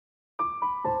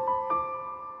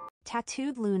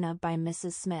Tattooed Luna by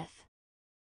Mrs. Smith.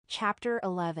 Chapter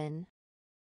 11.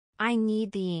 I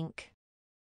need the ink.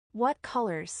 What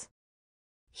colors?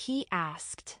 He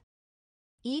asked.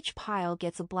 Each pile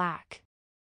gets a black.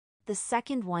 The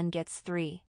second one gets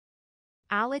 3.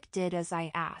 Alec did as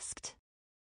I asked.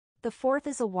 The fourth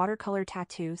is a watercolor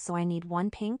tattoo, so I need 1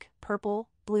 pink, purple,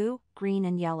 blue, green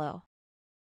and yellow.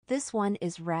 This one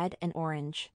is red and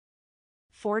orange.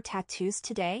 4 tattoos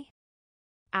today?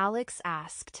 Alex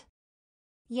asked.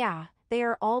 Yeah, they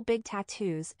are all big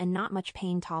tattoos and not much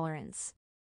pain tolerance.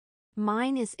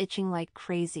 Mine is itching like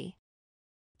crazy.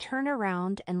 Turn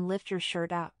around and lift your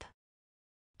shirt up,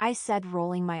 I said,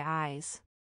 rolling my eyes.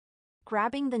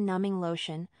 Grabbing the numbing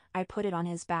lotion, I put it on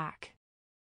his back.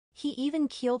 He even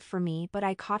keeled for me, but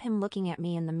I caught him looking at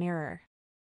me in the mirror.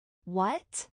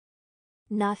 What?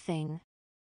 Nothing.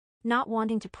 Not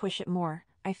wanting to push it more,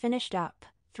 I finished up,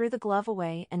 threw the glove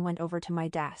away and went over to my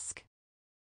desk.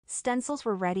 Stencils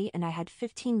were ready and I had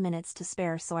 15 minutes to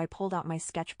spare, so I pulled out my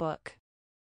sketchbook.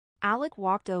 Alec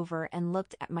walked over and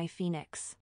looked at my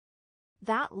phoenix.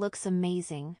 That looks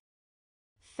amazing.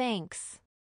 Thanks.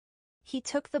 He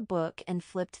took the book and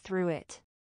flipped through it.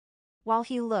 While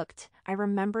he looked, I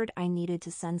remembered I needed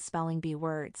to send spelling bee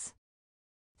words.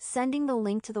 Sending the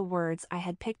link to the words I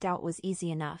had picked out was easy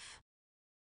enough.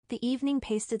 The evening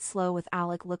pasted slow with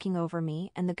Alec looking over me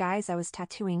and the guys I was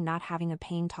tattooing not having a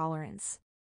pain tolerance.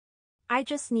 I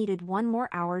just needed 1 more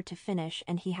hour to finish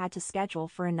and he had to schedule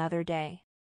for another day.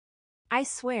 I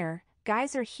swear,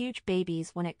 guys are huge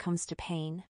babies when it comes to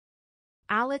pain.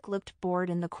 Alec looked bored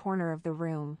in the corner of the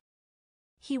room.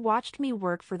 He watched me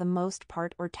work for the most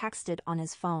part or texted on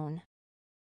his phone.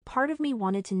 Part of me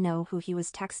wanted to know who he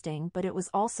was texting, but it was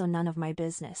also none of my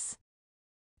business.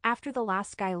 After the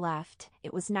last guy left,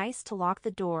 it was nice to lock the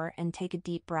door and take a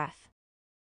deep breath.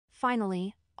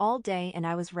 Finally, all day and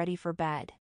I was ready for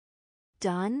bed.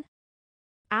 Done?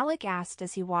 Alec asked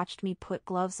as he watched me put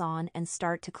gloves on and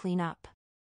start to clean up.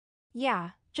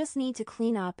 Yeah, just need to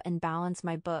clean up and balance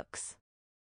my books.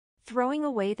 Throwing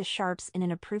away the sharps in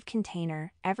an approved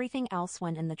container, everything else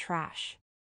went in the trash.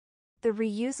 The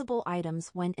reusable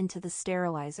items went into the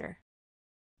sterilizer.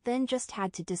 Then just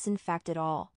had to disinfect it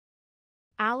all.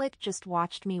 Alec just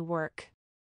watched me work.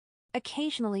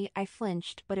 Occasionally I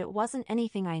flinched, but it wasn't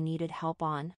anything I needed help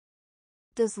on.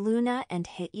 Does Luna and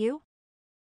hit you?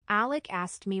 Alec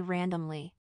asked me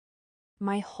randomly.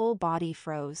 My whole body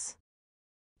froze.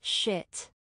 Shit.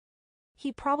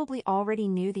 He probably already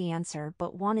knew the answer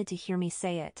but wanted to hear me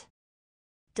say it.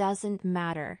 Doesn't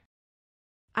matter.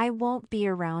 I won't be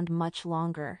around much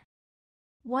longer.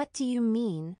 What do you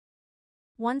mean?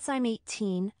 Once I'm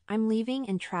 18, I'm leaving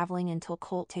and traveling until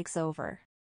Colt takes over.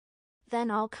 Then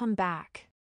I'll come back.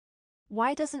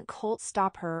 Why doesn't Colt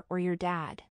stop her or your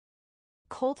dad?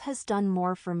 Colt has done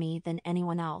more for me than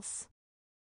anyone else.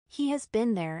 He has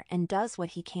been there and does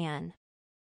what he can.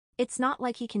 It's not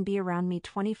like he can be around me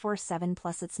 24/7,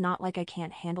 plus it's not like I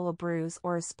can't handle a bruise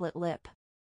or a split lip.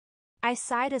 I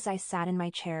sighed as I sat in my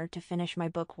chair to finish my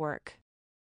book work.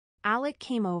 Alec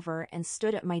came over and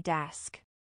stood at my desk.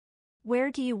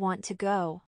 Where do you want to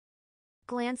go?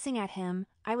 Glancing at him,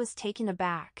 I was taken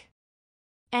aback.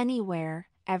 Anywhere,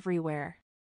 everywhere.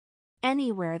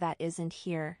 Anywhere that isn't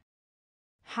here.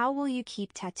 How will you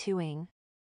keep tattooing?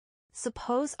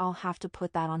 Suppose I'll have to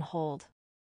put that on hold.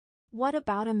 What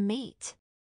about a mate?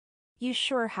 You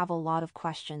sure have a lot of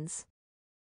questions.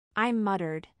 I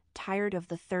muttered, tired of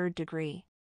the 3rd degree.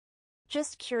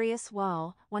 Just curious.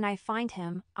 Well, when I find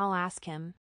him, I'll ask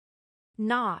him.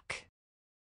 Knock.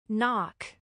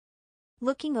 Knock.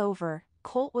 Looking over,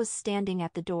 Colt was standing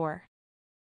at the door.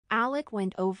 Alec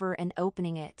went over and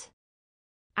opening it.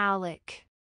 Alec.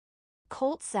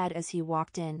 Colt said as he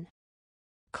walked in.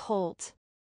 Colt.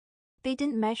 They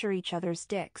didn't measure each other's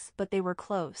dicks, but they were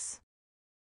close.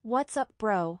 What's up,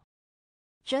 bro?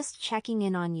 Just checking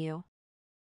in on you.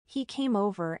 He came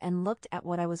over and looked at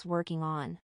what I was working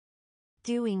on.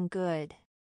 Doing good.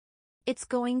 It's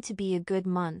going to be a good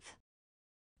month.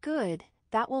 Good,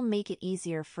 that will make it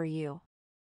easier for you.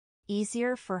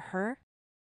 Easier for her?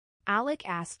 Alec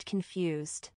asked,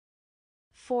 confused.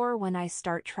 For when I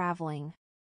start traveling.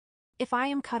 If I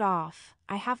am cut off,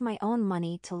 I have my own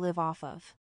money to live off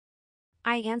of.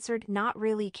 I answered, not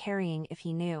really caring if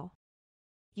he knew.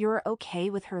 You're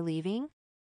okay with her leaving?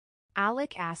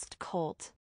 Alec asked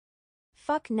Colt.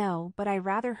 Fuck no, but I'd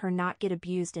rather her not get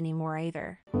abused anymore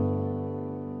either.